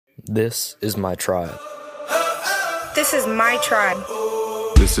This is my tribe. This is my tribe.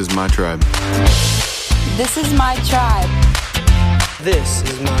 This is my tribe. This is my tribe. This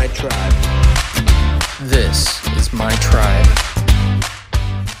is my tribe. This is my tribe.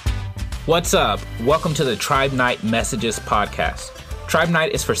 What's up? Welcome to the Tribe Night Messages podcast. Tribe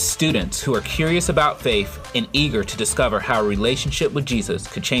Night is for students who are curious about faith and eager to discover how a relationship with Jesus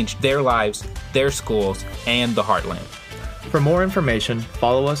could change their lives, their schools, and the Heartland. For more information,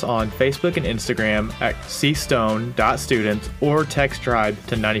 follow us on Facebook and Instagram at cstone.students or text tribe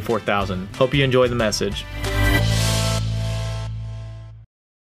to 94,000. Hope you enjoy the message.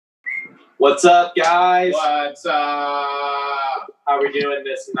 What's up, guys? What's up? How are we doing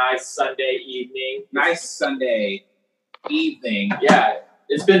this nice Sunday evening? Nice Sunday evening. Yeah,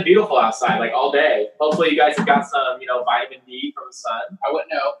 it's been beautiful outside, like all day. Hopefully you guys have got some, vitamin D from the sun. I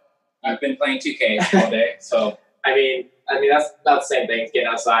wouldn't know. I've been playing 2K all day, so. I mean, that's not the same thing as getting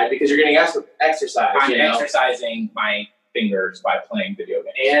outside because you're getting exercise. I'm exercising my fingers by playing video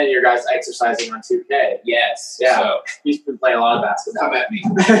games. And your guys exercising on 2K. Yes. Yeah. So, you've been playing a lot of basketball. Come at me.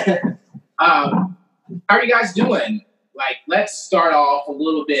 How are you guys doing? Let's start off a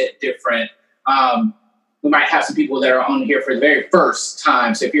little bit different. We might have some people that are on here for the very first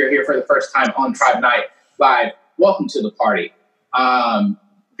time. So if you're here for the first time on Tribe Night Live, welcome to the party.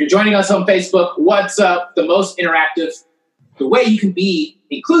 If you're joining us on Facebook, what's up? The most interactive, the way you can be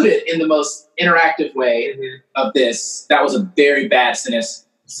included in the most interactive way of this. That was a very bad sentence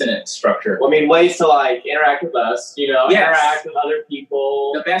structure. Well, ways to interact with us, interact with other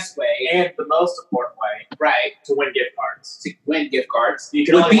people. The best way. And the most important way. Right. To win gift cards. You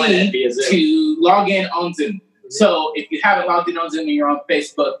can only only win it via Zoom. To log in on Zoom. Mm-hmm. So if you haven't logged in on Zoom and you're on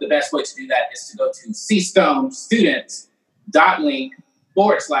Facebook, the best way to do that is to go to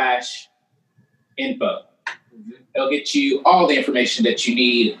cstonestudents.link/info. Mm-hmm. It'll get you all the information that you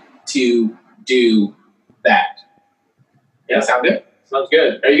need to do that. Yeah. That sound good? Sounds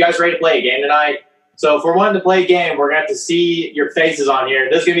good. Are you guys ready to play a game tonight? So if we're wanting to play a game, we're going to have to see your faces on here.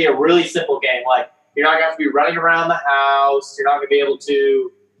 This is going to be a really simple game. You're not going to have to be running around the house. You're not going to be able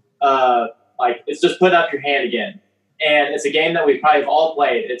to, it's just put up your hand again. And it's a game that we probably have all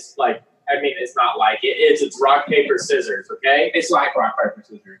played. It's it's not like it. It's rock, paper, scissors, okay? It's like rock, paper,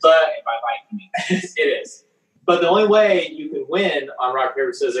 scissors. But if I like me. It is. But the only way you can win on rock,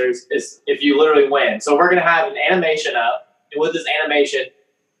 paper, scissors is if you literally win. So we're going to have an animation up. And with this animation,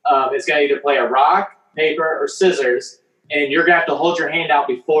 it's going to either play a rock, paper, or scissors. And you're going to have to hold your hand out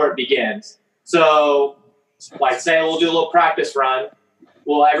before it begins. So, say we'll do a little practice run.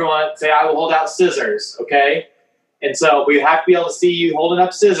 Will everyone say, I will hold out scissors, okay? And so we have to be able to see you holding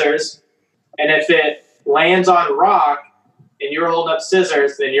up scissors. And if it lands on rock and you're holding up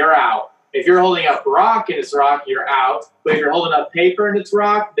scissors, then you're out. If you're holding up rock and it's rock, you're out. But if you're holding up paper and it's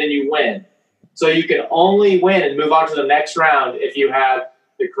rock, then you win. So you can only win and move on to the next round if you have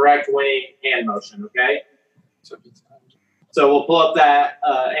the correct winning hand motion, okay? So we'll pull up that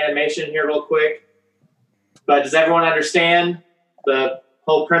animation here real quick. But does everyone understand? The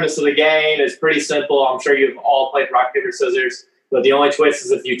whole premise of the game is pretty simple. I'm sure you've all played rock, paper, scissors. But the only twist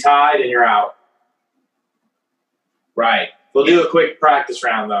is if you tie, then you're out. Right. We'll do a quick practice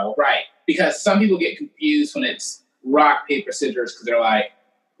round, though. Right. Because some people get confused when it's rock, paper, scissors because they're like,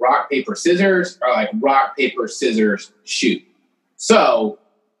 rock, paper, scissors, or rock, paper, scissors, shoot. So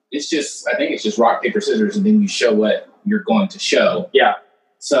I think it's just rock, paper, scissors, and then you show what you're going to show. Yeah.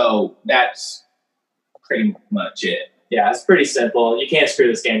 So that's pretty much it. Yeah, it's pretty simple. You can't screw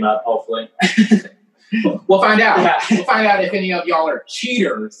this game up, hopefully. We'll find out. Yeah. We'll find out if any of y'all are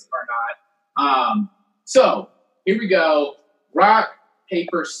cheaters or not. So here we go. Rock,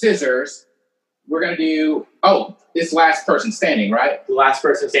 paper, scissors. We're going to do, this last person standing, right? The last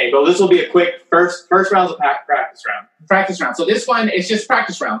person standing. But this will be a quick first round's a practice round. Practice round. So this one is just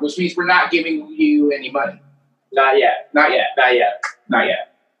practice round, which means we're not giving you any money. Not yet. Not yet. Not yet. Not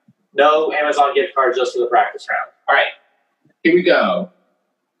yet. No Amazon gift card just for the practice round. All right. Here we go.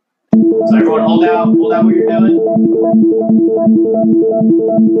 So everyone hold out what you're doing.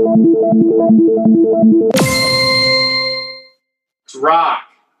 It's rock.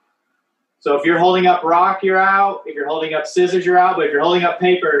 So if you're holding up rock, you're out. If you're holding up scissors, you're out. But if you're holding up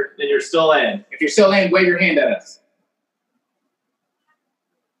paper, then you're still in. If you're still in, wave your hand at us.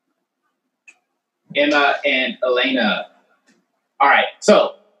 Emma and Elena. All right.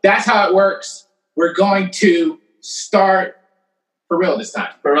 So that's how it works. We're going to start for real this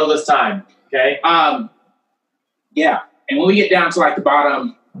time. For real this time. Okay. Yeah. And when we get down to the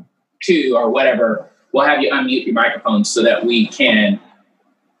bottom two or whatever, we'll have you unmute your microphone so that we can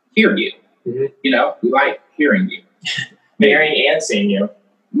hear you. Mm-hmm. We like hearing you. Hearing and seeing you.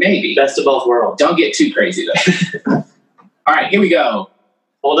 Maybe. Best of both worlds. Don't get too crazy, though. All right, here we go.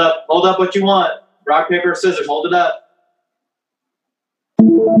 Hold up what you want. Rock, paper, scissors. Hold it up.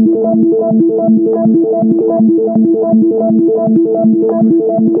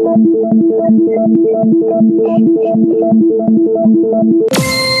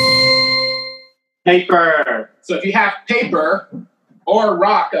 Paper. So if you have paper or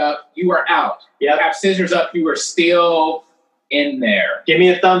rock up, you are out. Yep. If you have scissors up, you are still in there. Give me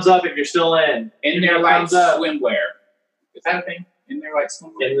a thumbs up if you're still in. In there like swimwear. Is that a thing? In there like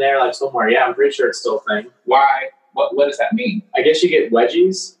swimwear? In there like somewhere. Yeah, I'm pretty sure it's still a thing. Why? What does that mean? I guess you get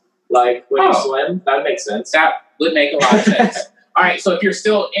wedgies, like when you swim. That would make sense. That would make a lot of sense. All right, so if you're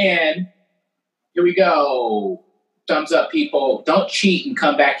still in, here we go. Thumbs up, people. Don't cheat and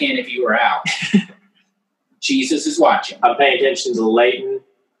come back in if you were out. Jesus is watching. I'm paying attention to Leighton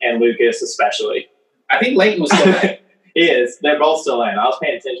and Lucas especially. I think Leighton was still in. He is. They're both still in. I was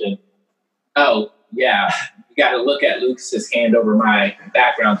paying attention. Oh, yeah. You got to look at Lucas's hand over my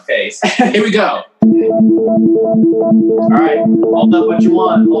background face. Here we go. All right. Hold up what you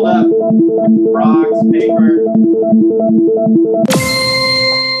want. Hold up. Rocks, paper.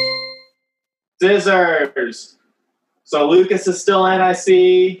 Scissors. So Lucas is still in, I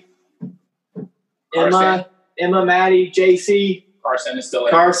see. Emma, Maddie, JC. Carson is still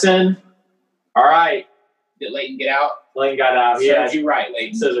in. Carson. All right. Did Leighton get out? Leighton got out. Yeah, you're right,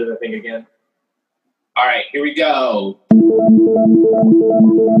 Leighton. Scissors, I think, again. All right, here we go.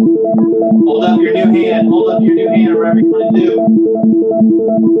 Hold up your new hand. Hold up your new hand, whatever you want to do.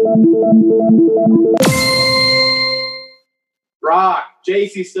 Rock.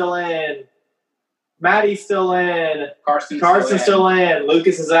 JC still in. Maddie's still in. Carson's still in.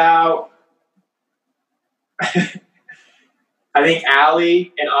 Lucas is out. I think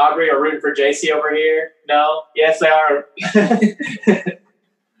Allie and Aubrey are rooting for JC over here. No? Yes, they are.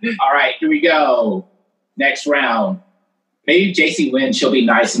 All right, here we go. Next round. Maybe JC wins. She'll be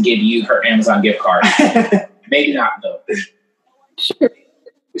nice and give you her Amazon gift card. Maybe not, though.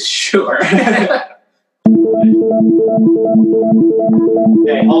 Sure.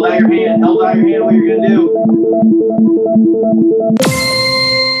 Okay, hold out your hand. Hold out your hand. What you're going to do.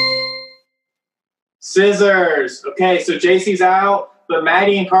 Scissors. Okay, so JC's out, but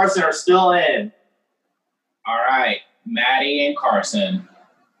Maddie and Carson are still in. All right, Maddie and Carson.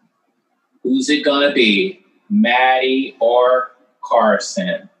 Who's it going to be? Maddie or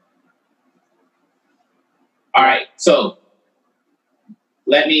Carson? All right, so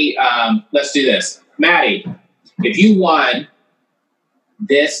let's do this. Maddie, if you won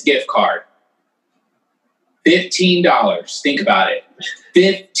this gift card, $15, think about it.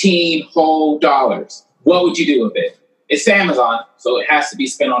 15 whole dollars. What would you do with it? It's Amazon, so it has to be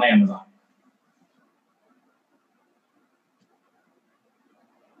spent on Amazon.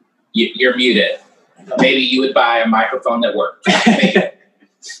 You're muted. Maybe you would buy a microphone that works.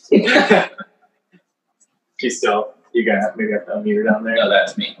 She's still. You got maybe have to unmute her down there. No,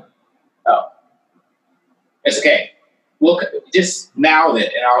 that's me. Oh, it's okay. We'll just mouth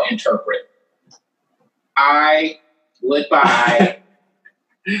it and I'll interpret. I would buy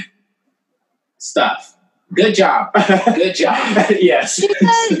stuff. Good job. Good job. Yes.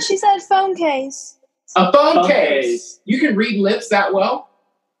 She said phone case. A phone case. You can read lips that well?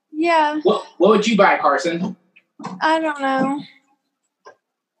 Yeah. What would you buy, Carson? I don't know.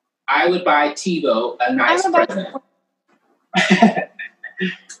 I would buy TiVo a nice present.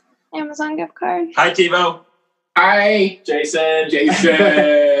 Amazon gift card. Hi, TiVo. Hi, Jason.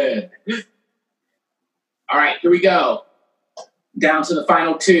 All right, here we go. Down to the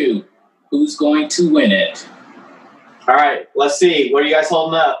final two. Who's going to win it? All right, let's see. What are you guys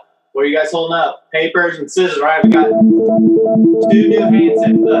holding up? Papers and scissors, right? We got two new hands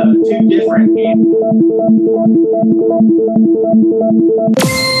and two different hands.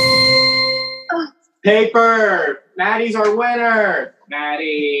 Paper. Maddie's our winner.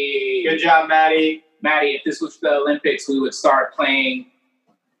 Maddie. Good job, Maddie. Maddie, if this was the Olympics, we would start playing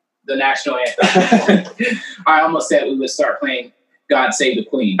the national anthem. I almost said we would start playing God Save the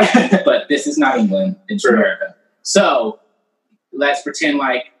Queen, but this is not England, it's America. So let's pretend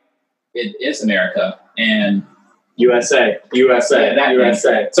like it is America and USA.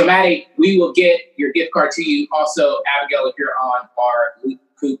 So Maddie, we will get your gift card to you. Also, Abigail, if you're on, or Luke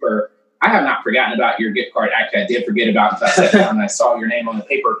Cooper, I have not forgotten about your gift card. Actually, I did forget about it. I sat down and I saw your name on the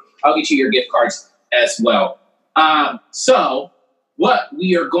paper. I'll get you your gift cards as well. So what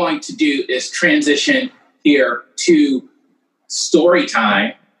we are going to do is transition here to story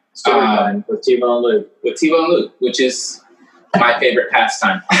time. Story time with TiVo and Luke. Which is my favorite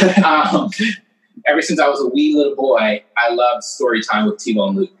pastime. ever since I was a wee little boy, I loved story time with T-Bone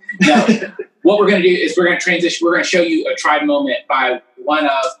and Luke. Now, what we're going to do is we're going to transition. We're going to show you a tribe moment by one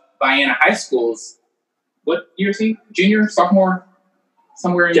of Vienna High School's. What year is he? Junior? Sophomore?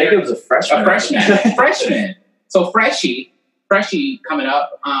 Somewhere in Jacob's there? a freshman. A freshman. Freshman. So Freshie coming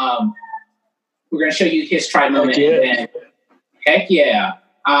up. We're going to show you his tribe moment. Heck yeah.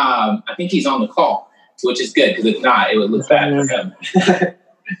 I think he's on the call, which is good because if not, it would look bad for him.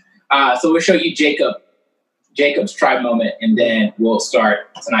 So we'll show you Jacob's tribe moment, and then we'll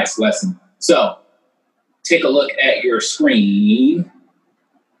start tonight's lesson. So take a look at your screen.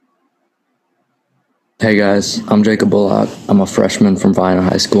 Hey guys, I'm Jacob Bullock. I'm a freshman from Vienna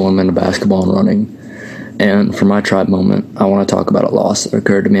High School. I'm into basketball and running. And for my tribe moment, I want to talk about a loss that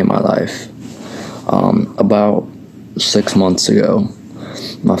occurred to me in my life. About 6 months ago,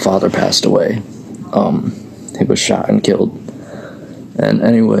 my father passed away. He was shot and killed. And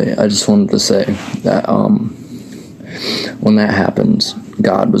anyway, I just wanted to say that when that happened,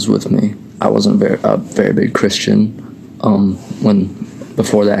 God was with me. I wasn't a very big Christian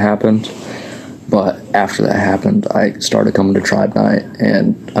before that happened. But after that happened, I started coming to Tribe Night,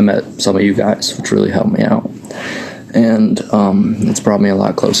 and I met some of you guys, which really helped me out. And it's brought me a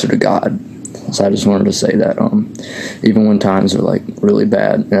lot closer to God. So I just wanted to say that even when times are like really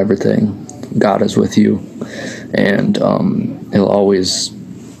bad and everything, God is with you, and He'll always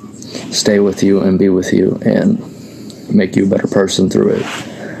stay with you and be with you and make you a better person through it.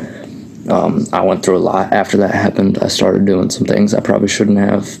 I went through a lot after that happened. I started doing some things I probably shouldn't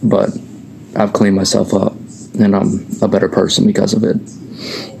have, but I've cleaned myself up, and I'm a better person because of it.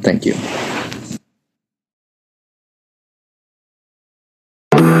 Thank you.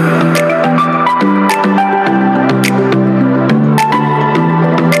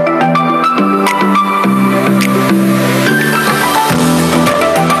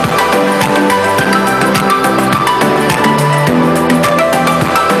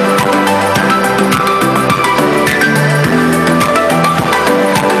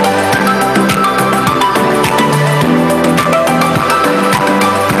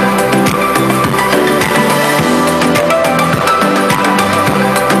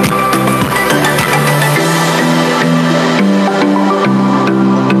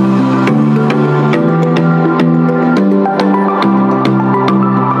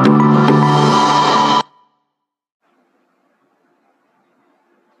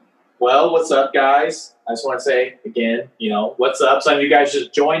 Well, what's up, guys? I just want to say again, what's up? Some of you guys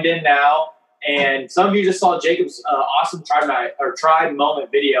just joined in now, and some of you just saw Jacob's awesome tribe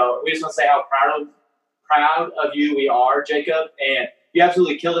moment video. We just want to say how proud of you we are, Jacob, and you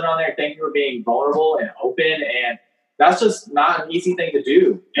absolutely killed it on there. Thank you for being vulnerable and open, and that's just not an easy thing to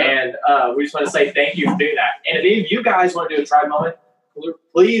do. And we just want to say thank you for doing that. And if any of you guys want to do a tribe moment,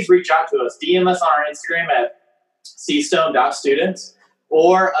 please reach out to us. DM us on our Instagram at cstone.students.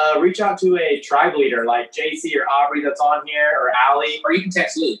 Or reach out to a tribe leader like JC or Aubrey that's on here, or Allie. Or you can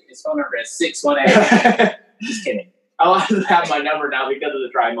text Luke. His phone number is 618. Just kidding. I'll have my number now because of the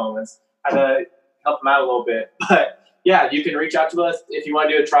tribe moments. I had to help them out a little bit. But yeah, you can reach out to us if you want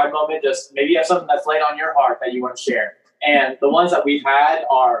to do a tribe moment. Just maybe you have something that's laid on your heart that you want to share. And the ones that we've had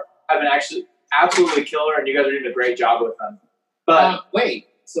have been actually absolutely killer, and you guys are doing a great job with them. But wait,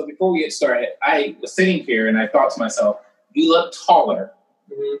 so before we get started, I was sitting here and I thought to myself, you look taller.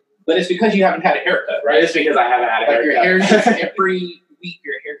 Mm-hmm. But it's because you haven't had a haircut, right? It's because I haven't had a haircut. Your hair just, every week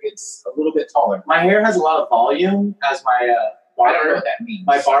your hair gets a little bit taller. My hair has a lot of volume, as my barber. I don't know what that means.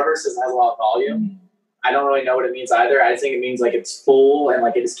 My barber says it has a lot of volume. Mm-hmm. I don't really know what it means either. I just think it means like it's full and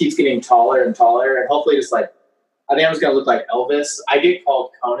like it just keeps getting taller and taller, and hopefully just like I think I'm just gonna look like Elvis. I get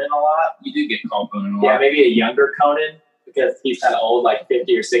called Conan a lot. You do get called Conan a lot. Yeah, maybe a younger Conan because he's kind of old, like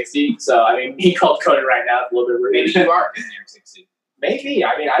 50 or 60. So I mean, he called Conan right now. It's a little bit rude. Maybe you are 50 or 60. Maybe.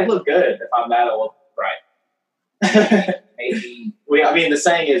 I mean, I'd look good if I'm that old. Right. Maybe. The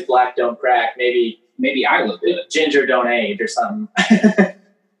saying is black don't crack. Maybe I look good. Ginger don't age or something.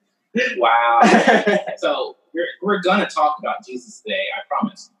 Wow. So we're going to talk about Jesus today, I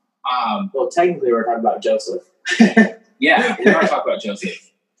promise. Well, technically we're talking about Joseph. Yeah, we're going to talk about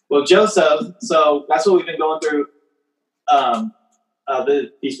Joseph. Well, Joseph, so that's what we've been going through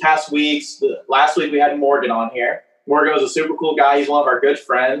these past weeks. Last week we had Morgan on here. Morgan was a super cool guy. He's one of our good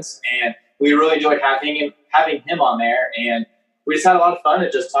friends, and we really enjoyed having him on there. And we just had a lot of fun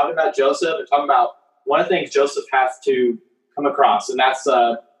at just talking about Joseph and talking about one of the things Joseph has to come across, and that's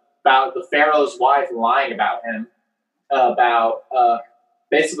about the Pharaoh's wife lying about him, about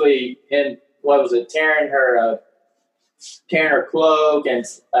basically him. What was it? Tearing her cloak, and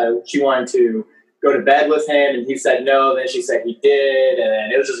she wanted to go to bed with him, and he said no. Then she said he did, and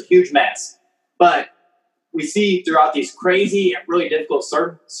then it was just a huge mess. But we see throughout these crazy and really difficult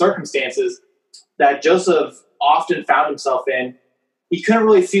circumstances that Joseph often found himself in. He couldn't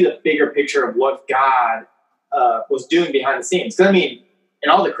really see the bigger picture of what God was doing behind the scenes. Because, I mean,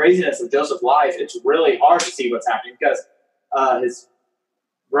 in all the craziness of Joseph's life, it's really hard to see what's happening because his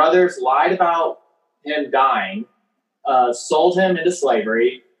brothers lied about him dying, sold him into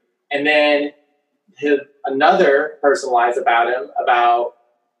slavery, and then another person lies about him about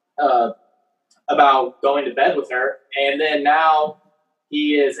going to bed with her, and then now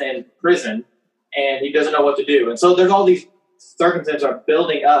he is in prison and he doesn't know what to do. And so there's all these circumstances are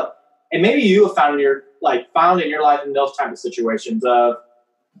building up, and maybe you have found in your life in those type of situations of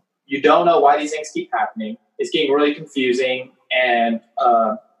you don't know why these things keep happening. It's getting really confusing and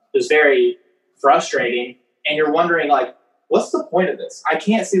it's very frustrating, and you're wondering like, what's the point of this? I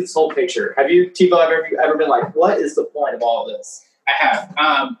can't see this whole picture. Have you, Tebow, ever been like, what is the point of all of this? I have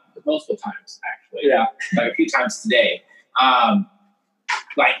multiple times actually. Yeah, like a few times today.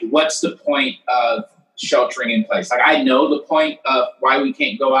 Like, what's the point of sheltering in place? Like, I know the point of why we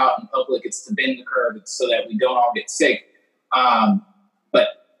can't go out in public. It's to bend the curve. It's so that we don't all get sick. But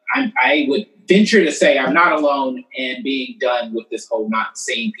I would venture to say I'm not alone in being done with this whole not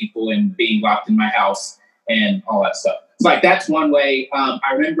seeing people and being locked in my house and all that stuff. It's like, that's one way.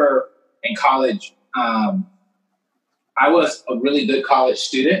 I remember in college, I was a really good college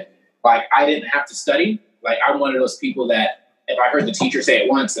student. Like, I didn't have to study. Like, I'm one of those people that if I heard the teacher say it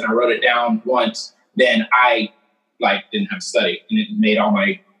once and I wrote it down once, then I didn't have to study, and it made all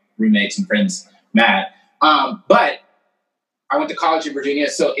my roommates and friends mad. But I went to college in Virginia,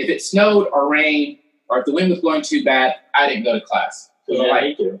 so if it snowed or rained or if the wind was blowing too bad, I didn't go to class.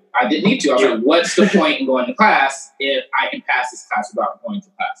 I didn't need to. I was like, what's the point in going to class if I can pass this class without going to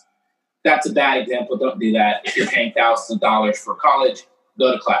class? That's a bad example. Don't do that. If you're paying thousands of dollars for college,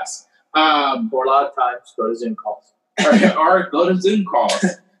 go to class. For a lot of times, go to Zoom calls. or go to Zoom calls.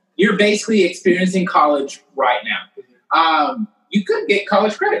 You're basically experiencing college right now. You could get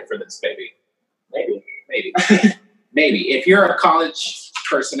college credit for this, maybe. Maybe. If you're a college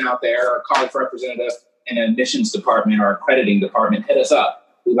person out there, or a college representative in an admissions department or accrediting department, hit us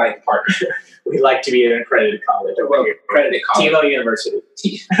up. We like to partner. We like to be an accredited college. Accredited college. Tebow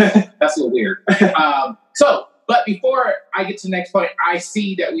University. That's a little weird. But before I get to the next point, I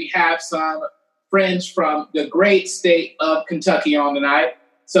see that we have some friends from the great state of Kentucky on tonight.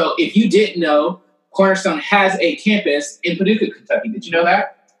 So if you didn't know, Cornerstone has a campus in Paducah, Kentucky. Did you know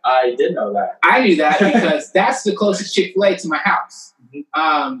that? I did know that. I knew that because that's the closest Chick-fil-A to my house.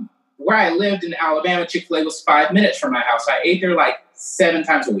 Mm-hmm. Where I lived in Alabama, Chick-fil-A was 5 minutes from my house. I ate there like 7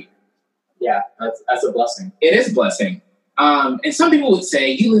 times a week. Yeah, that's a blessing. It is a blessing. And some people would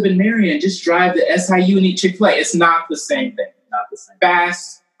say, you live in Marion, just drive to SIU and eat Chick-fil-A. It's not the same thing. Not the same.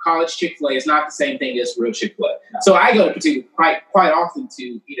 Fast college Chick-fil-A is not the same thing as real Chick-fil-A. No. So I go to Paducah quite often to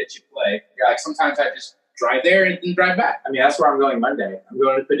eat at Chick-fil-A. Yeah. Like, sometimes I just drive there and drive back. I mean, that's where I'm going Monday. I'm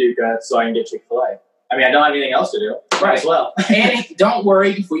going to Paducah so I can get Chick-fil-A. I mean, I don't have anything else to do. Right. As well. And don't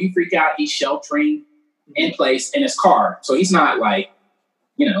worry, before you freak out, he's sheltering in place in his car. So he's not like,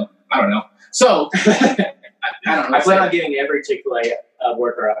 I don't know. So I don't know. I plan on giving every Chick-fil-A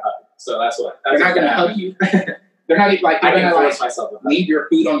worker a hug. So that's what. They're not going to hug you. They're not like, they're going to force myself. Leave your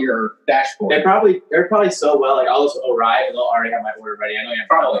food on your dashboard. They're probably so well. Like, I'll just arrive and they'll already have my order ready. I know you're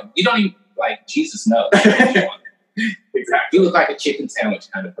probably. You don't even like Jesus knows. Exactly. You look like a chicken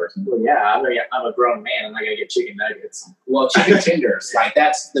sandwich kind of person. Well, yeah, I'm a grown man. I'm not gonna get chicken nuggets. Well, chicken tenders, like,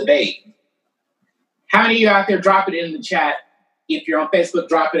 that's the bait. How many of you out there, drop it in the chat? If you're on Facebook,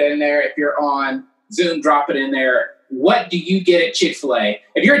 drop it in there. If you're on Zoom, drop it in there. What do you get at Chick-fil-A?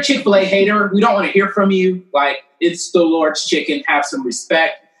 If you're a Chick-fil-A hater, we don't want to hear from you. Like, it's the Lord's chicken. Have some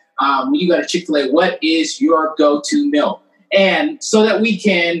respect. When you go to Chick-fil-A, what is your go-to meal? And so that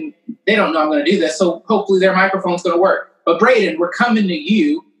they don't know I'm going to do this, so hopefully their microphone's going to work. But Braden, we're coming to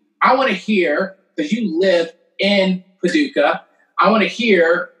you. I want to hear, because you live in Paducah, I want to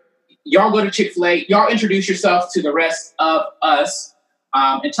hear, y'all go to Chick-fil-A, y'all introduce yourself to the rest of us,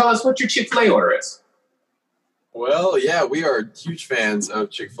 and tell us what your Chick-fil-A order is. Well, yeah, we are huge fans of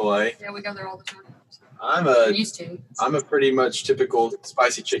Chick-fil-A. Yeah, we go there all the time. I'm a pretty much typical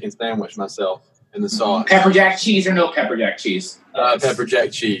spicy chicken sandwich myself in the sauce. Pepper jack cheese or no pepper jack cheese? Pepper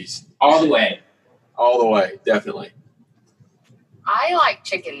jack cheese. All the way. All the way, definitely. I like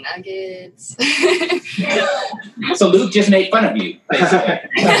chicken nuggets. So Luke just made fun of you, basically.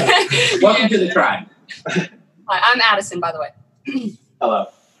 Welcome to the tribe. Hi, I'm Addison, by the way. Hello.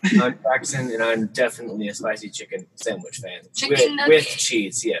 I'm Jackson, and I'm definitely a spicy chicken sandwich fan. Chicken nuggets? With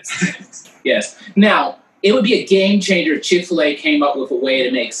cheese, yes. Yes. Now, it would be a game changer if Chick-fil-A came up with a way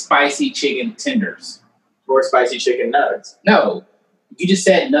to make spicy chicken tenders. Or spicy chicken nuggets. No, you just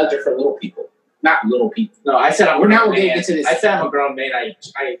said nugs are for little people, not little people. No, I said we're now getting into this. I said I'm a grown man. I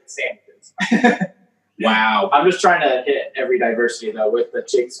eat sandwiches. Wow. I'm just trying to hit every diversity though with the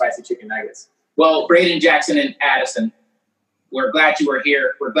spicy chicken nuggets. Well, Braden, Jackson, and Addison, we're glad you were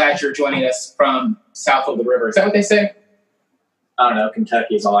here. We're glad you're joining us from south of the river. Is that what they say? I don't know.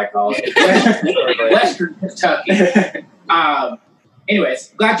 Kentucky is all I call it. Western Kentucky.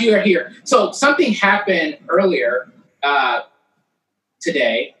 Anyways, glad you are here. So something happened earlier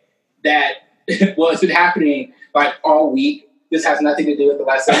today that was been happening like all week. This has nothing to do with the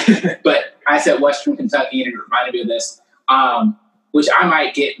lesson, but I said Western Kentucky and it reminded me of this, which I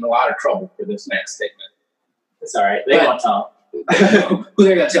might get in a lot of trouble for this next statement. It's all right. They won't tell. Who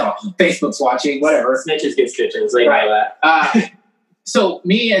they're going to tell? Facebook's watching, whatever. Snitches get stitches. They know that. So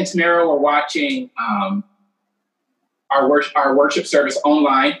me and Tamara were watching our worship service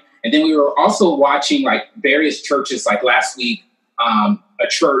online, and then we were also watching like various churches. Like last week, a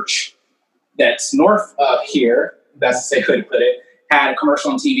church that's north of here, that's the safe way to put it, had a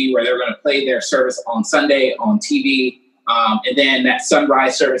commercial on TV where they were going to play their service on Sunday on TV, and then that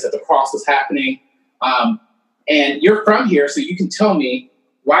sunrise service at the cross was happening. And you're from here, so you can tell me,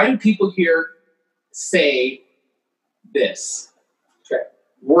 why do people here say this? Okay.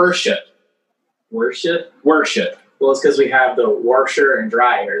 Worship. Worship? Worship. Well, it's because we have the washer and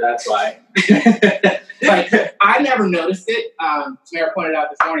dryer. That's why. Like, I never noticed it. Tamara pointed out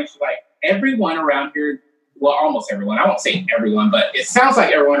this morning, she's like, everyone around here, well, almost everyone, I won't say everyone, but it sounds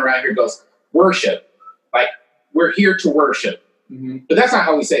like everyone around here goes, worship. Like, we're here to worship. Mm-hmm. But that's not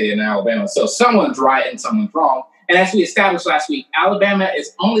how we say it in Alabama. So someone's right and someone's wrong. And as we established last week, Alabama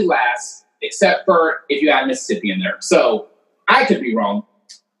is only last, except for if you add Mississippi in there. So I could be wrong,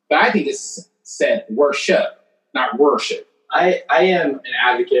 but I think it's said worship, not worship. I am an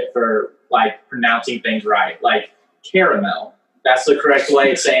advocate for like pronouncing things right, like caramel. That's the correct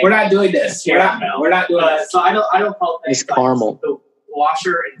way of saying. We're not doing this. Caramel. We're not doing this. So I don't call things it's caramel. Like the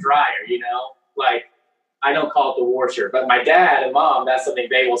washer and dryer. You know, like I don't call it the washer. But my dad and mom, that's something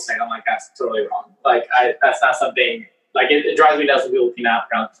they will say. I'm like, that's totally wrong. Like that's not something. Like it drives me nuts when people cannot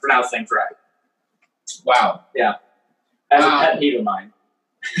pronounce things right. Wow. Yeah. That's a pet peeve of mine.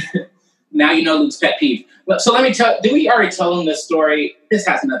 Now you know Luke's pet peeve. So let me tell. Did we already tell him this story? This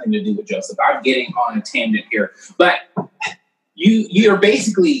has nothing to do with Joseph. I'm getting on a tangent here, but you're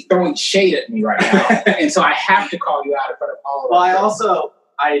basically throwing shade at me right now, and so I have to call you out in front of all of us. Well,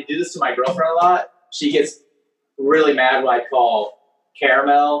 I do this to my girlfriend a lot. She gets really mad when I call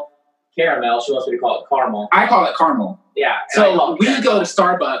caramel. She wants me to call it caramel. I call it caramel. Yeah. So we go to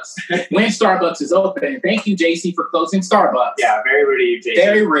Starbucks when Starbucks is open. Thank you, JC, for closing Starbucks. Yeah, very rude of you, JC.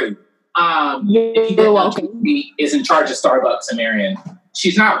 Very rude. You're welcome. She is in charge of Starbucks in Marion.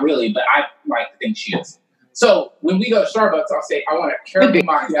 She's not really, but I like to think she is. So when we go to Starbucks, I'll say, I want a caramel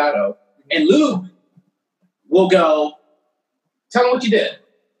macchiato. And Luke will go, tell him what you did.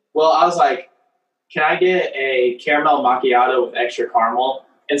 Well, I was like, can I get a caramel macchiato with extra caramel?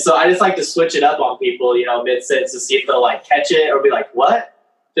 And so I just like to switch it up on people, you know, mid-sentence to see if they'll like catch it or be like, what?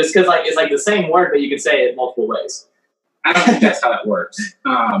 Just because like it's like the same word, but you can say it multiple ways. I don't think that's how that works.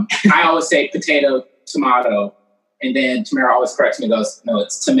 I always say potato, tomato, and then Tamara always corrects me and goes, no,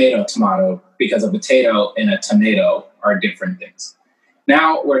 it's tomato, because a potato and a tomato are different things.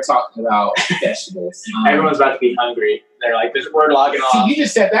 Now we're talking about vegetables. Everyone's about to be hungry. They're like, we're logging off. See, you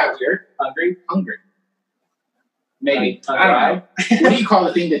just said that weird. Hungry? Maybe. I don't know. What do you call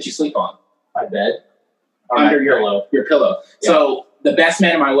the thing that you sleep on? My bed. Under your pillow. Your pillow. Yeah. So the best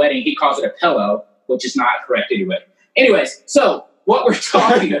man at my wedding, he calls it a pillow, which is not correct anyway. Anyways, so what we're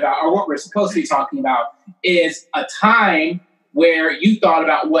talking about, or what we're supposed to be talking about, is a time where you thought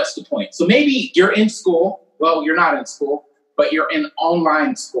about what's the point. So maybe you're in school. Well, you're not in school, but you're in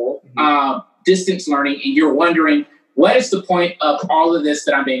online school, distance learning, and you're wondering, what is the point of all of this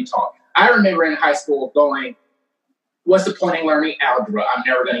that I'm being taught? I remember in high school going, what's the point of learning algebra? I'm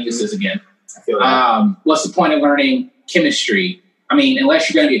never going to use this again. I feel that. What's the point of learning chemistry? I mean, unless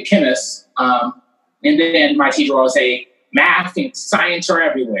you're going to be a chemist. And then my teacher will always say, math and science are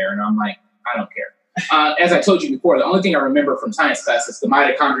everywhere. And I'm like, I don't care. As I told you before, the only thing I remember from science class is the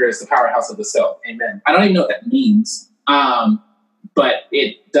mitochondria is the powerhouse of the cell. Amen. I don't even know what that means, but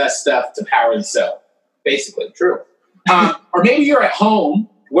it does stuff to power the cell, basically. True. Or maybe you're at home.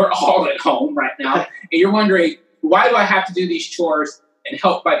 We're all at home right now. And you're wondering, why do I have to do these chores and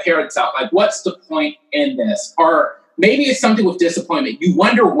help my parents out? Like, what's the point in this? Or maybe it's something with disappointment. You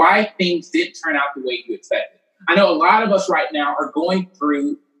wonder why things didn't turn out the way you expected. I know a lot of us right now are going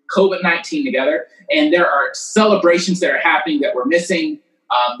through COVID-19 together. And there are celebrations that are happening that we're missing.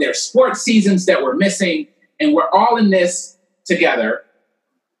 There are sports seasons that we're missing. And we're all in this together.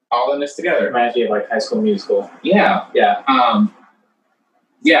 All in this together. Reminds me of like High School Musical. Yeah. Yeah.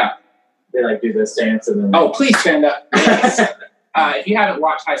 Yeah. They like do this dance and then. Oh, please stand up. Yes. If you haven't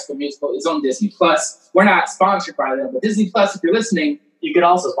watched High School Musical, it's on Disney Plus. We're not sponsored by them, but Disney Plus, if you're listening, you can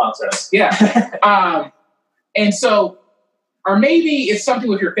also sponsor us. Yeah. And so, or maybe it's something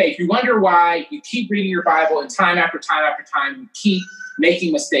with your faith. You wonder why you keep reading your Bible and time after time after time, you keep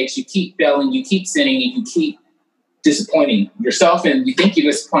making mistakes, you keep failing, you keep sinning, and you keep disappointing yourself, and you think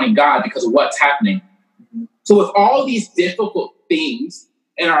you're disappointing God because of what's happening. Mm-hmm. So with all these difficult things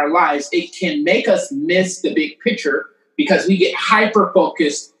in our lives, it can make us miss the big picture because we get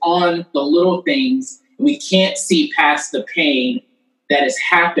hyper-focused on the little things, and we can't see past the pain that has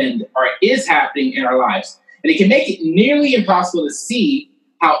happened or is happening in our lives. And it can make it nearly impossible to see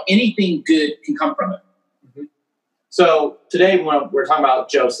how anything good can come from it. Mm-hmm. So today we're talking about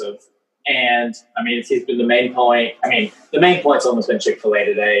Joseph. And, I mean, he's been the main point. I mean, the main point's almost been Chick-fil-A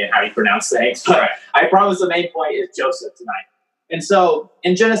today and how you pronounce things. But I promise the main point is Joseph tonight. And so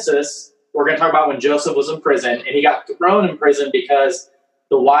in Genesis, we're going to talk about when Joseph was in prison. And he got thrown in prison because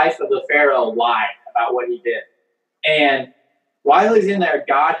the wife of the Pharaoh lied about what he did. And while he's in there,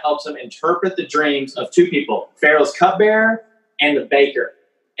 God helps him interpret the dreams of two people, Pharaoh's cupbearer and the baker.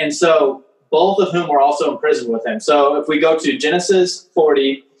 And so both of whom were also in prison with him. So if we go to Genesis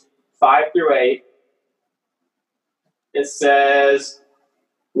 40, 5 through 8, it says,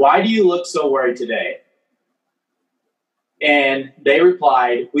 "Why do you look so worried today?" And they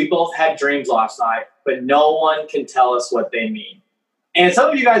replied, "We both had dreams last night, but no one can tell us what they mean." And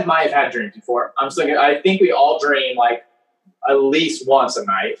some of you guys might have had dreams before. I think we all dream like at least once a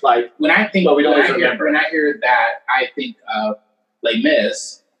night. Like when I think, but we don't when I hear that, I think of Les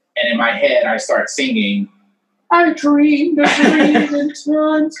Mis, and in my head, I start singing, "I dreamed a dream in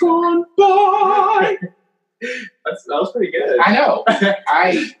times gone by." That was pretty good. I know.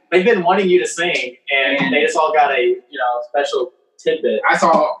 They've been wanting you to sing, and they just all got a special tidbit. I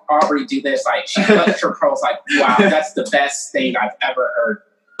saw Aubrey do this. Like she clutched her pearls. Like, wow, that's the best thing I've ever heard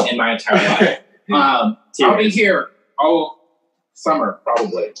in my entire life. I'll be here all summer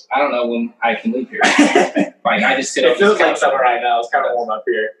probably. I don't know when I can leave here. Like I just sit. It feels like summer right now. It's kind of warm up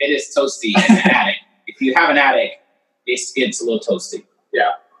here. It is toasty in the attic. If you have an attic, it's a little toasty.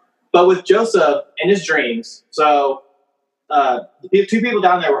 Yeah. But with Joseph and his dreams, so the two people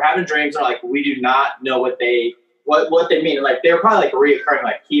down there were having dreams and are like, we do not know what they mean. And like they were probably like reoccurring,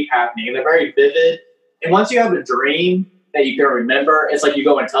 like keep happening. And they're very vivid. And once you have a dream that you can remember, it's like you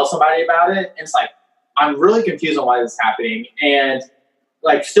go and tell somebody about it. And it's like, I'm really confused on why this is happening. And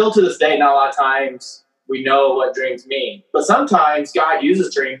like still to this day, not a lot of times we know what dreams mean. But sometimes God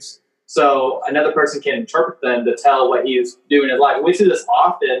uses dreams so another person can interpret them to tell what he's doing in his life. We see this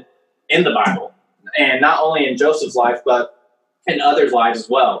often in the Bible, and not only in Joseph's life, but in others' lives as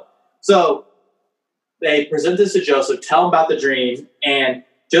well. So they present this to Joseph, tell him about the dream, and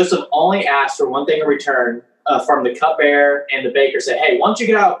Joseph only asked for one thing in return from the cupbearer and the baker. Said, "Hey, once you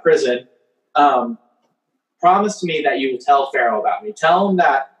get out of prison, promise to me that you will tell Pharaoh about me. Tell him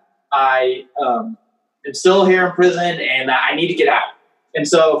that I am still here in prison and that I need to get out." And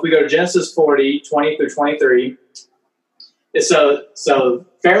so if we go to Genesis 40, 20 through 23, so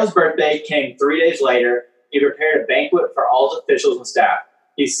Pharaoh's birthday came 3 days later. He prepared a banquet for all his officials and staff.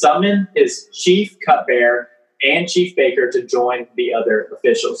 He summoned his chief cupbearer and chief baker to join the other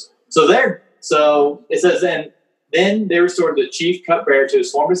officials. So it says, then they restored the chief cupbearer to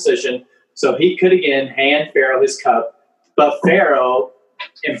his former position so he could again hand Pharaoh his cup. But Pharaoh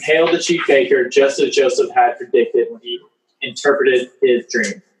impaled the chief baker just as Joseph had predicted when he interpreted his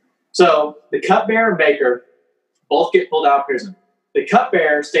dream. So the cupbearer and baker both get pulled out of prison. The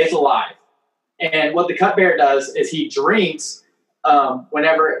cupbearer stays alive. And what the cupbearer does is he drinks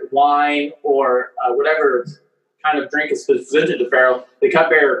whenever wine or whatever kind of drink is presented to Pharaoh. The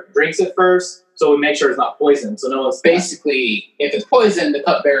cupbearer drinks it first, so we make sure it's not poison. So no one's basically, if it's poison, the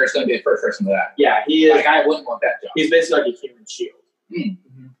cupbearer is going to be the first person to that. Yeah, he is. Like I wouldn't want that job. He's basically like a human shield.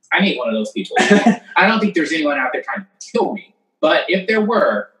 Mm-hmm. I need one of those people. I don't think there's anyone out there trying to kill me, but if there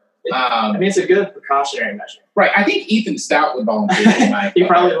were, it's a good precautionary measure. Right. I think Ethan Stout would volunteer. He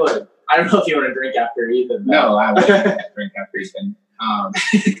probably would. I don't know if you want to drink after Ethan. No, I wouldn't drink after Ethan.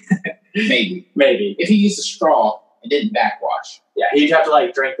 Maybe. If he used a straw and didn't backwash. Yeah, he'd have to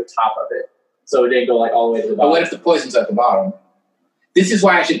like drink the top of it, so it didn't go like all the way to the bottom. But what if the poison's at the bottom? This is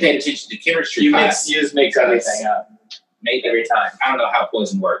why I should pay attention to chemistry class. You just mix everything up. Maybe every time. I don't know how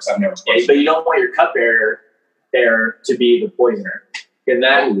poison works. I've never. Yeah, but you don't want your cupbearer there to be the poisoner.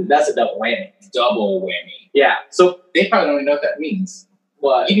 And that's a double whammy. Double whammy. Yeah. So they probably don't even know what that means.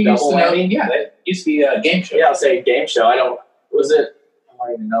 What? You used double to know, whammy? yeah, that used to be a game show. Yeah, I'll say game show. I don't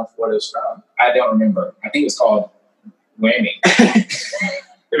even know what it was from. I don't remember. I think it was called Whammy.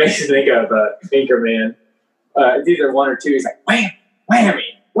 It makes you think of Anchorman. It's either one or two. He's like, wham, whammy,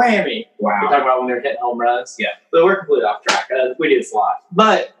 whammy. Wow. You're talking about when they're hitting home runs? Yeah. So we're completely off track. We did this a lot.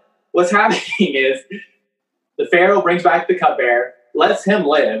 But what's happening is the Pharaoh brings back the cupbearer, lets him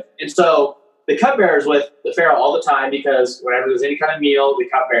live. And so the cupbearer is with the Pharaoh all the time because whenever there's any kind of meal, the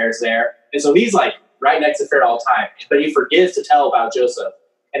cupbearer's there. And so he's like right next to Pharaoh all the time. But he forgets to tell about Joseph.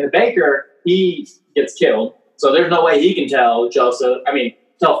 And the baker, he gets killed. So there's no way he can tell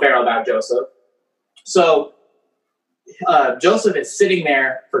Pharaoh about Joseph. So Joseph is sitting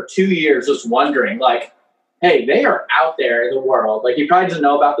there for 2 years just wondering, like, hey, they are out there in the world. Like, he probably doesn't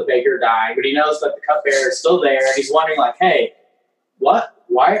know about the baker dying, but he knows that the cupbearer is still there. And he's wondering, like, hey, why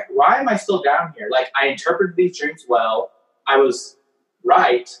am I still down here? Like, I interpreted these dreams well. I was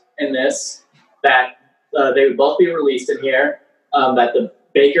right in this, that they would both be released in here, that the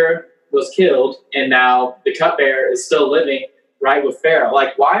baker was killed, and now the cupbearer is still living right with Pharaoh.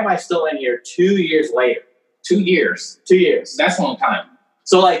 Like, why am I still in here 2 years later? 2 years. 2 years. That's a long time.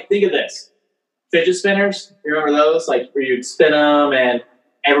 So, like, think of this. Fidget spinners, you remember those? Like, where you'd spin them and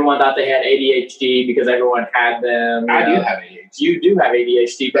everyone thought they had ADHD because everyone had them. I do have ADHD. You do have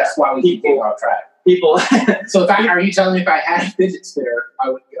ADHD. That's why we keep getting off track. People. So are you telling me if I had a fidget spinner, I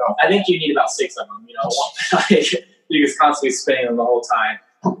would get off? I think you need about 6 of them, like, you're just constantly spinning them the whole time.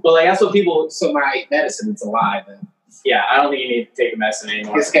 But, like, that's what people... So my medicine is a lie, then. Yeah, I don't think you need to take a medicine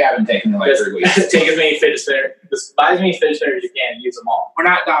anymore. This guy haven't taken it like 3 weeks. Take as many fidget spinners. Just buy as many fidget spinners as you can and use them all. We're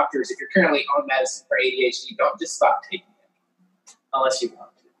not doctors. If you're currently on medicine for ADHD, don't just stop taking it. Unless you want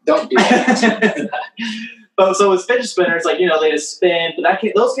to. Don't do that. But so with fidget spinners, like, they just spin. But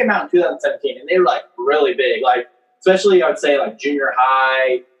those came out in 2017, and they were, like, really big. Like, especially, I would say, like, junior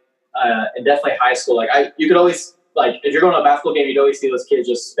high and definitely high school. Like, you could always, like, if you're going to a basketball game, you'd always see those kids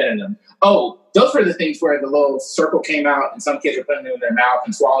just spinning them. Oh, those were the things where the little circle came out and some kids were putting it in their mouth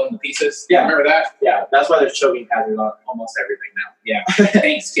and swallowing the pieces. Yeah. Remember that? Yeah, that's why there's choking hazards on almost everything now. Yeah.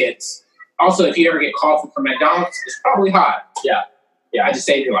 Thanks, kids. Also, if you ever get coffee from McDonald's, it's probably hot. Yeah. Yeah. I just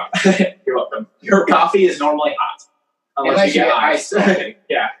saved your life. You're welcome. Your coffee is normally hot. Unless you get ice.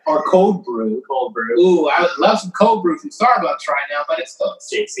 Yeah. Or cold brew. Cold brew. Ooh, I would love some cold brew from Starbucks right now, but it's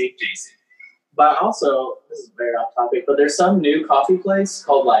closed. JC. But also, this is very off topic, but there's some new coffee place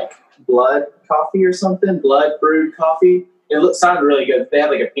called, like, Blood Coffee or something. Blood Brewed Coffee. It sounded really good. They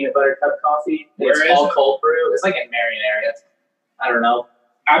have, like, a peanut butter cup coffee. Where it's all cold brew. It's like in Marion area. I don't know.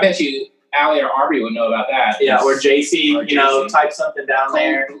 I bet you Allie or Aubrey would know about that. Yeah, or JC, type something down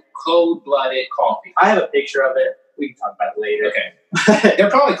there. Cold-blooded coffee. I have a picture of it. We can talk about it later. Okay. They're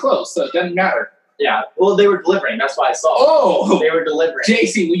probably closed, so it doesn't matter. Yeah. Well, they were delivering. That's why I saw it. Oh! They were delivering.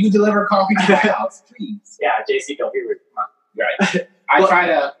 JC, will you deliver coffee to my house, please? Yeah, JC, go here. Come on. Right. I try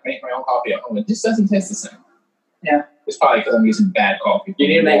to make my own coffee at home. It just doesn't taste the same. Yeah. It's probably because I'm using bad coffee. You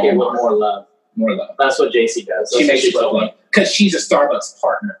need to make it with more love. More love. That's what JC does. She makes it with love. Because she's a Starbucks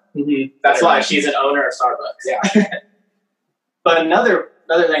partner. Mm-hmm. That's why she's an owner of Starbucks. Yeah. But another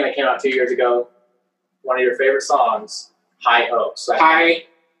thing that came out 2 years ago, one of your favorite songs, High Hopes. I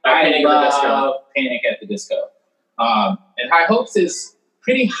love Panic at the Disco. And High Hopes is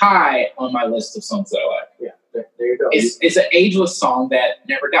pretty high on my list of songs that I like. Yeah, there you go. It's an ageless song that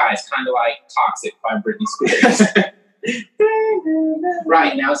never dies, kind of like Toxic by Britney Spears.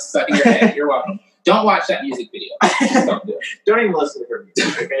 Right, now it's stuck in your head. You're welcome. Don't watch that music video. Just don't do it. Don't even listen to her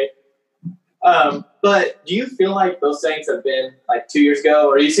music, okay? But do you feel like those things have been like 2 years ago,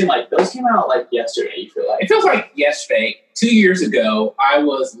 or you seem like those came out like yesterday? You feel like it feels like yesterday. 2 years ago, I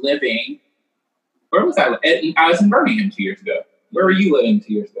was living. Where was I? I was in Birmingham 2 years ago. Where were you living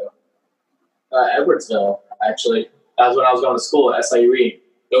 2 years ago? Edwardsville, actually. That was when I was going to school at SIUE.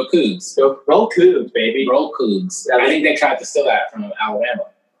 Go Cougs. Roll Cougs, baby. Roll Cougs. I think they tried to steal that from Alabama.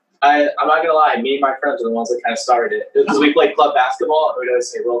 I'm not going to lie. Me and my friends are the ones that kind of started it. Because we played club basketball, and we'd always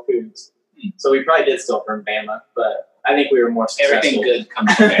say Roll Cougs. So we probably did steal from Bama, but I think we were more successful. Everything good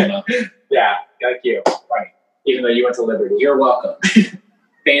comes from Bama. Yeah, like you. Right. Even though you went to Liberty. You're welcome.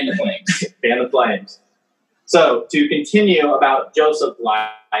 Fan the Flames. Fan the Flames. So, to continue about Joseph's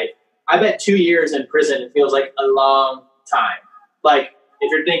life, I bet 2 years in prison feels like a long time. Like, if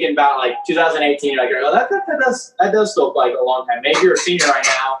you're thinking about, like, 2018, you're like, oh, that does feel like a long time. Maybe you're a senior right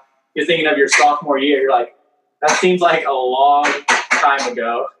now. You're thinking of your sophomore year. You're like, that seems like a long time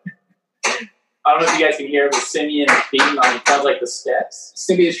ago. I don't know if you guys can hear, but Simeon beating on, it sounds like the steps.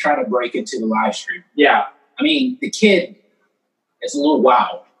 Simeon is trying to break into the live stream. Yeah. I mean, the kid it's a little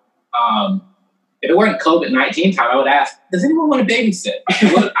wild. If it weren't COVID-19 time, I would ask, does anyone want to babysit?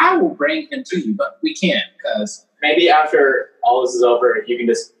 Well, I will bring him to you, but we can't because maybe after all this is over, you can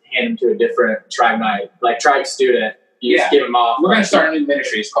just hand him to a different tribe night, like tribe student. You just give him off. We're going to start a new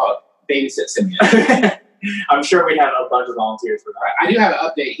ministry. It's called Babysit Simeon. I'm sure we'd have a bunch of volunteers for that. I do have an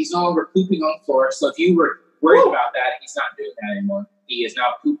update. He's no longer pooping on the floor. So if you were worried about that, he's not doing that anymore. He is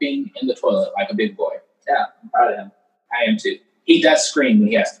now pooping in the toilet like a big boy. Yeah, I'm proud of him. I am too. He does scream when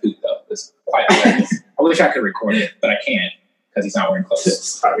he has to poop, though. It's quite hilarious. I wish I could record it, but I can't because he's not wearing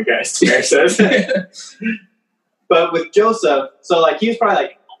clothes. Probably guys. Mary says. But with Joseph, so like he was probably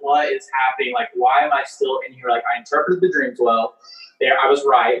like, what is happening? Like, why am I still in here? Like, I interpreted the dreams well. There, I was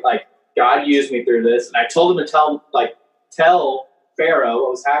right. Like, God used me through this, and I told him to tell Pharaoh what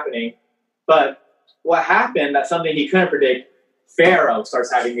was happening. But what happened? That's something he couldn't predict. Pharaoh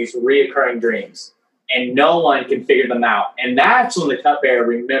starts having these reoccurring dreams, and no one can figure them out. And that's when the cupbearer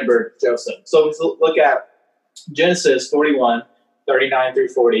remembered Joseph. So let's look at Genesis 41, 39 through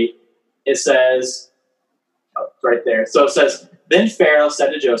 40. It says, right there. So it says, then Pharaoh said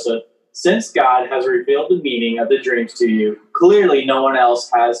to Joseph, since God has revealed the meaning of the dreams to you, clearly no one else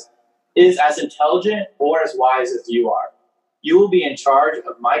is as intelligent or as wise as you are. You will be in charge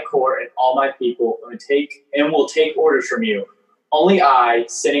of my court and all my people and will take orders from you. Only I,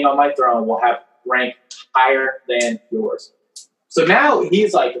 sitting on my throne, will have rank higher than yours. So now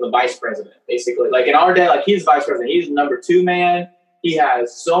he's like the vice president, basically. Like in our day, like he's vice president. He's the number 2 man. He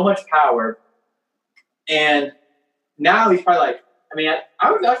has so much power. And now he's probably like, I mean,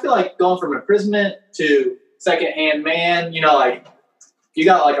 I feel like going from imprisonment to second-hand man, you know, like you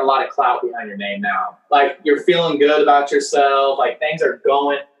got like a lot of clout behind your name now. Like you're feeling good about yourself. Like things are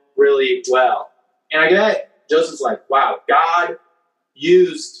going really well. And I get Joseph's like, wow, God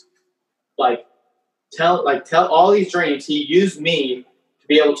used tell all these dreams. He used me to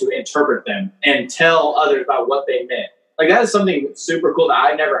be able to interpret them and tell others about what they meant. Like that is something super cool that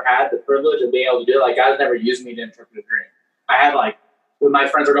I never had the privilege of being able to do. Like God has never used me to interpret a dream. I have like when my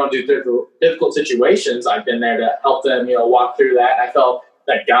friends are going through difficult situations, I've been there to help them, you know, walk through that. And I felt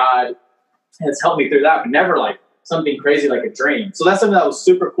that God has helped me through that, but never like something crazy like a dream. So that's something that was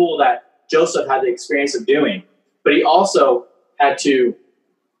super cool that Joseph had the experience of doing. But he also had to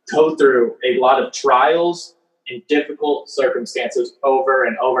go through a lot of trials and difficult circumstances over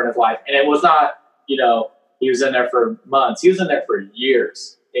and over in his life. And it was not, you know, he was in there for months. He was in there for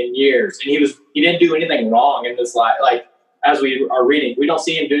years and years. And he didn't do anything wrong in this life. Like, as we are reading, we don't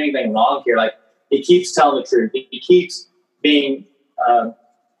see him doing anything wrong here. Like, he keeps telling the truth. He keeps being,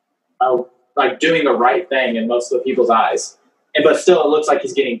 like, doing the right thing in most of the people's eyes. But still, it looks like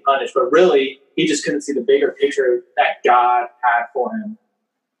he's getting punished. But really, he just couldn't see the bigger picture that God had for him.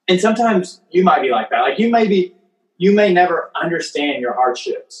 And sometimes you might be like that. Like, you may never understand your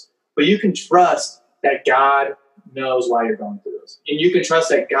hardships, but you can trust that God knows why you're going through this. And you can trust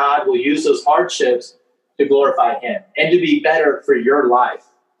that God will use those hardships to glorify him and to be better for your life.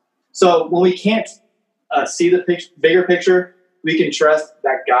 So when we can't see the bigger picture, we can trust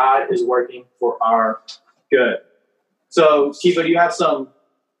that God is working for our good. So, Kiva, do you have some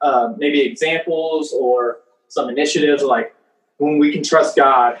maybe examples or some initiatives like when we can trust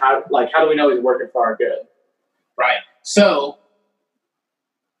God? How do we know he's working for our good? Right. So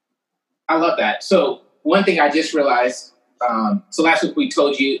I love that. So one thing I just realized, so last week we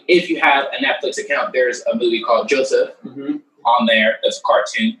told you, if you have a Netflix account, there's a movie called Joseph on there. That's a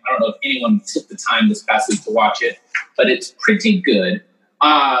cartoon. I don't know if anyone took the time this past week to watch it, but it's pretty good.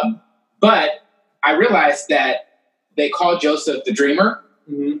 But I realized that they called Joseph the dreamer.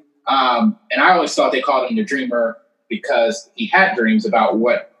 And I always thought they called him the dreamer because he had dreams about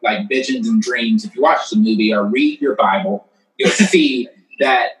what, like visions and dreams. If you watch the movie or read your Bible, you'll see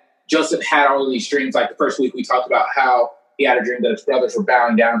that Joseph had all of these dreams. Like the first week we talked about how he had a dream that his brothers were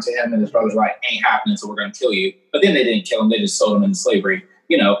bowing down to him and his brothers were like, ain't happening, so we're going to kill you. But then they didn't kill him. They just sold him into slavery,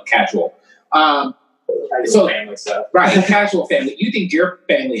 you know, casual. So family stuff. Right, casual family. You think your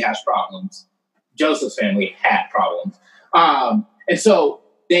family has problems. Joseph's family had problems. And so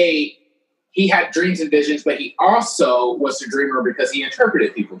he had dreams and visions, but he also was the dreamer because he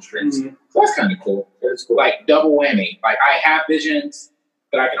interpreted people's dreams. So that's kind of cool. It's cool. Like double whammy. Like I have visions,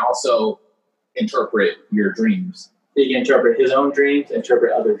 but I can also interpret your dreams. He can interpret his own dreams,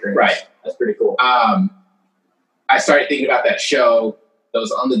 interpret other dreams. Right. That's pretty cool. I started thinking about that show that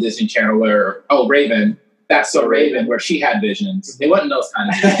was on the Disney Channel where, Raven. That's So Raven, where she had visions. It wasn't those kind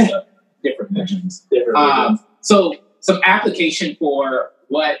of visions, different visions. So some application for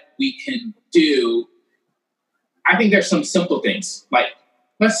what we can do. I think there's some simple things. Like,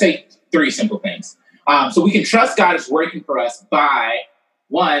 let's say 3 simple things. So we can trust God is working for us by,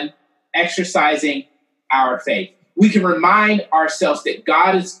 one, exercising our faith. We can remind ourselves that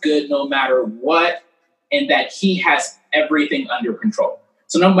God is good no matter what, and that he has everything under control.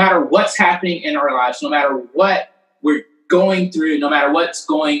 So no matter what's happening in our lives, no matter what we're going through, no matter what's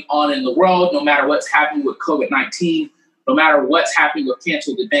going on in the world, no matter what's happening with COVID-19, no matter what's happening with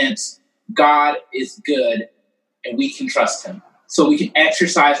canceled events, God is good and we can trust him. So we can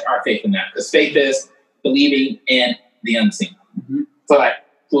exercise our faith in that, because faith is believing in the unseen. Mm-hmm. So like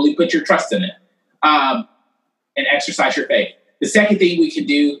fully put your trust in it and exercise your faith. The second thing we can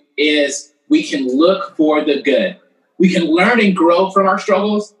do is we can look for the good. We can learn and grow from our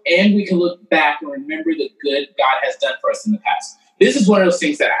struggles, and we can look back and remember the good God has done for us in the past. This is one of those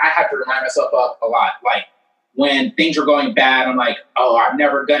things that I have to remind myself of a lot. Like when things are going bad, I'm like, oh, I'm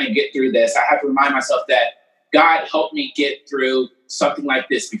never going to get through this. I have to remind myself that God helped me get through something like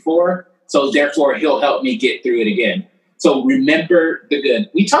this before, so therefore he'll help me get through it again. So remember the good.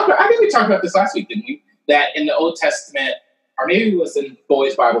 I think we talked about this last week, didn't we? That in the Old Testament, or maybe it was in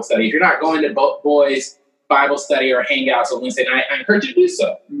boys' Bible study. If you're not going to boys' Bible study or hangouts on Wednesday night, I encourage you to do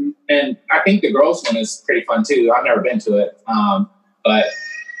so. Mm-hmm. And I think the girls' one is pretty fun too. I've never been to it, but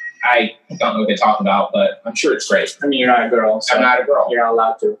I don't know what they talk about, but I'm sure it's great. I mean, you're not a girl. So I'm not a girl. You're not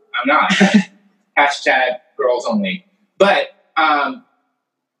allowed to. I'm not. Hashtag girls only. But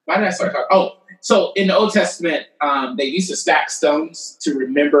why did I start talking? Oh, so in the Old Testament, they used to stack stones to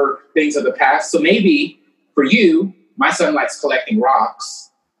remember things of the past. So maybe for you, my son likes collecting rocks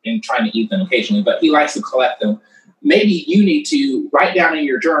and trying to eat them occasionally, but he likes to collect them. Maybe you need to write down in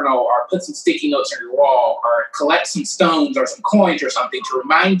your journal or put some sticky notes on your wall or collect some stones or some coins or something to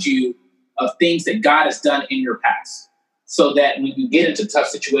remind you of things that God has done in your past, so that when you get into tough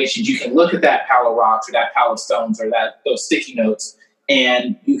situations, you can look at that pile of rocks or that pile of stones or those sticky notes,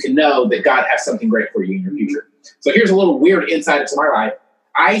 and you can know that God has something great for you in your future. So here's a little weird insight into my life.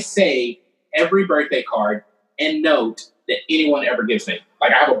 I save every birthday card and note that anyone ever gives me.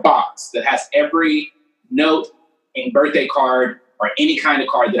 Like I have a box that has every note and birthday card or any kind of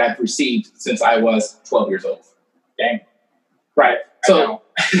card that I've received since I was 12 years old. Dang. Right. So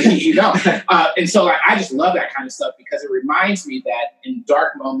you know, and so I just love that kind of stuff because it reminds me that in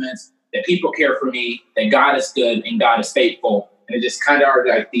dark moments that people care for me, that God is good and God is faithful. And it just kind of are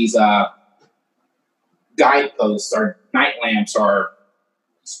like these guideposts or night lamps or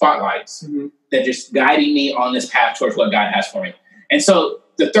spotlights that just guiding me on this path towards what God has for me. And so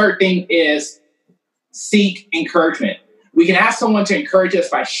the third thing is seek encouragement. We can ask someone to encourage us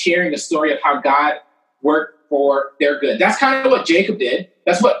by sharing the story of how God worked for their good. That's kind of what Jacob did.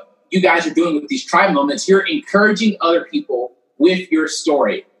 That's what you guys are doing with these tribe moments. You're encouraging other people with your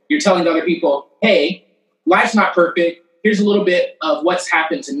story. You're telling other people, hey, life's not perfect. Here's a little bit of what's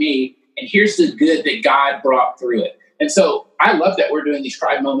happened to me, and here's the good that God brought through it. And so I love that we're doing these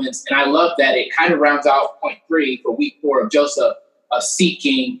tribe moments, and I love that it kind of rounds out point 3 for week 4 of Joseph of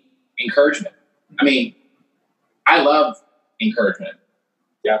seeking encouragement. I mean, I love encouragement.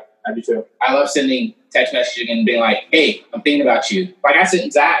 Yeah, I do too. I love sending text messaging and being like, hey, I'm thinking about you. Like I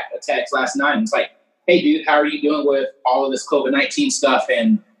sent Zach a text last night and it's like, hey, dude, how are you doing with all of this COVID-19 stuff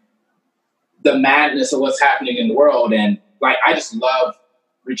and the madness of what's happening in the world? And like, I just love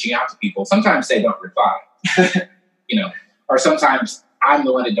reaching out to people. Sometimes they don't reply, or sometimes I'm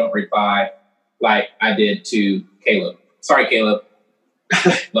the one that don't reply like I did to Caleb. Sorry, Caleb.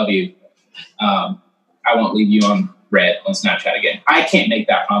 Love you. I won't leave you on red on Snapchat again. I can't make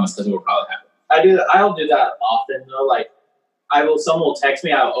that promise because it will probably happen. I'll do that often though. Like someone will text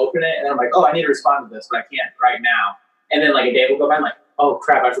me, I'll open it and I'm like, oh, I need to respond to this, but I can't right now. And then like a day will go by, I'm like, oh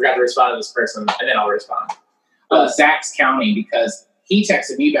crap, I forgot to respond to this person. And then I'll respond. Zach's counting because he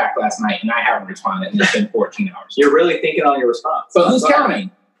texted me back last night and I haven't responded and it's been 14 hours. You're really thinking on your response. So who's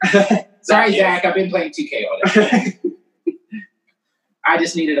counting? Sorry, Zach, I've been playing 2K all day. I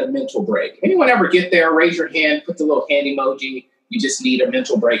just needed a mental break. Anyone ever get there? Raise your hand, put the little hand emoji. You just need a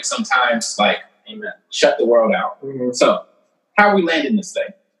mental break sometimes. Like, amen. Shut the world out. Mm-hmm. So, how are we landing this thing?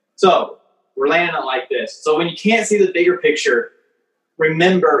 So, we're landing it like this. So, when you can't see the bigger picture,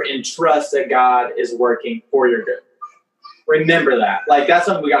 remember and trust that God is working for your good. Remember that. Like, that's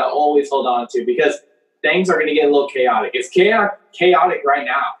something we got to always hold on to because things are going to get a little chaotic. It's chaotic right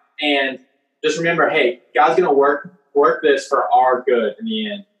now. And just remember, hey, God's going to work this for our good in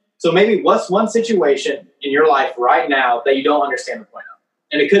the end. So maybe what's one situation in your life right now that you don't understand the point of?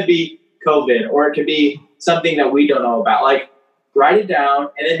 And it could be COVID or it could be something that we don't know about. Like write it down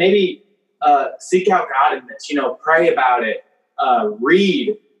and then maybe seek out God in this, pray about it,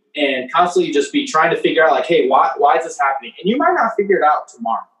 read and constantly just be trying to figure out like, hey, why is this happening? And you might not figure it out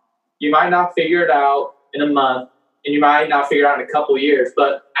tomorrow. You might not figure it out in a month, and you might not figure it out in a couple of years,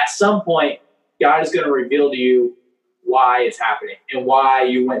 but at some point, God is going to reveal to you why it's happening and why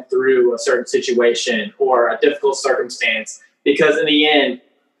you went through a certain situation or a difficult circumstance. Because in the end,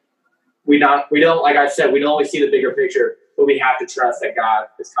 we don't, like I said, we don't always see the bigger picture, but we have to trust that God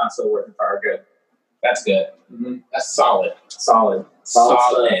is constantly working for our good. That's good. Mm-hmm. That's solid. Solid.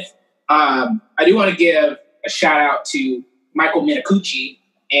 I do want to give a shout out to Michael Minacucci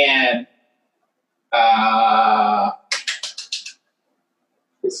and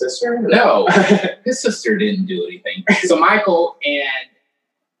his sister? No, his sister didn't do anything. So Michael and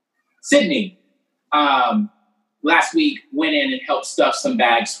Sydney last week went in and helped stuff some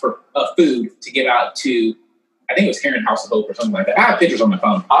bags of food to give out to, I think it was Heron House of Hope or something like that. I have pictures on my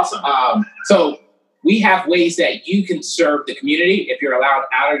phone. Awesome. So we have ways that you can serve the community if you're allowed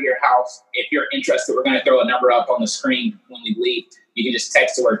out of your house. If you're interested, we're going to throw a number up on the screen when we leave. You can just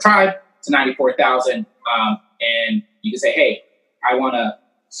text the word tribe to 94,000, and you can say, hey, I want to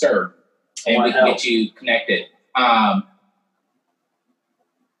serve, and we can get you connected.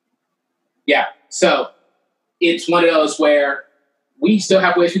 So it's one of those where we still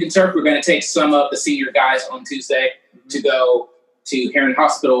have ways we can serve. We're going to take some of the senior guys on Tuesday to go to Heron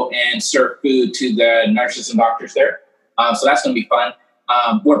Hospital and serve food to the nurses and doctors there. So that's going to be fun.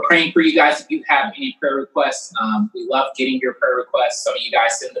 We're praying for you guys if you have any prayer requests. We love getting your prayer requests. Some of you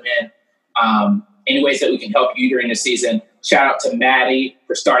guys send them in. Any ways that we can help you during this season. Shout out to Maddie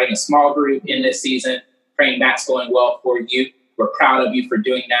for starting a small group in this season. Praying that's going well for you. We're proud of you for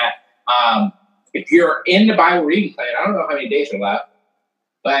doing that. If you're in the Bible reading plan, I don't know how many days are left,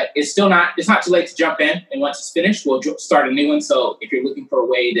 but it's not too late to jump in. And once it's finished, we'll start a new one. So if you're looking for a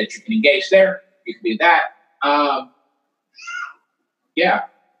way that you can engage there, you can do that.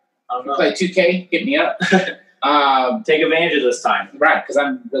 Play 2K, hit me up. Take advantage of this time. Right, because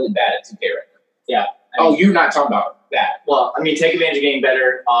I'm really bad at 2K right now. Yeah. You're not talking about that. Well, take advantage of getting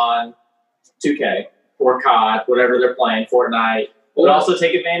better on 2K or COD, whatever they're playing, Fortnite. But also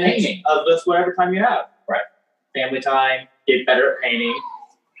take advantage of this whatever time you have. Right. Family time, get better at painting.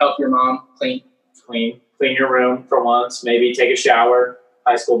 Help your mom clean your room for once. Maybe take a shower.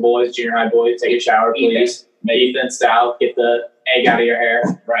 High school boys, junior high boys, take a shower, please. Maybe Ethan Stout, get the egg out of your hair.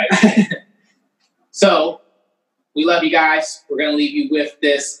 Right. So, we love you guys. We're going to leave you with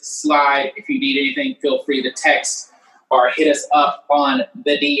this slide. If you need anything, feel free to text or hit us up on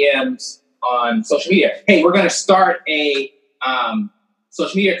the DMs on social media. Hey, we're going to start a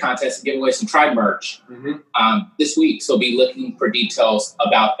social media contest and give away some Tribe merch this week. So be looking for details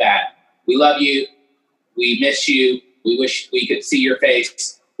about that. We love you. We miss you. We wish we could see your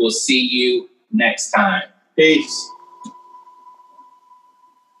face. We'll see you next time. Peace.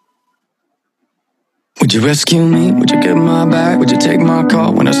 Would you rescue me? Would you get my back? Would you take my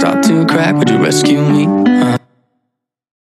call when I start to crack? Would you rescue me?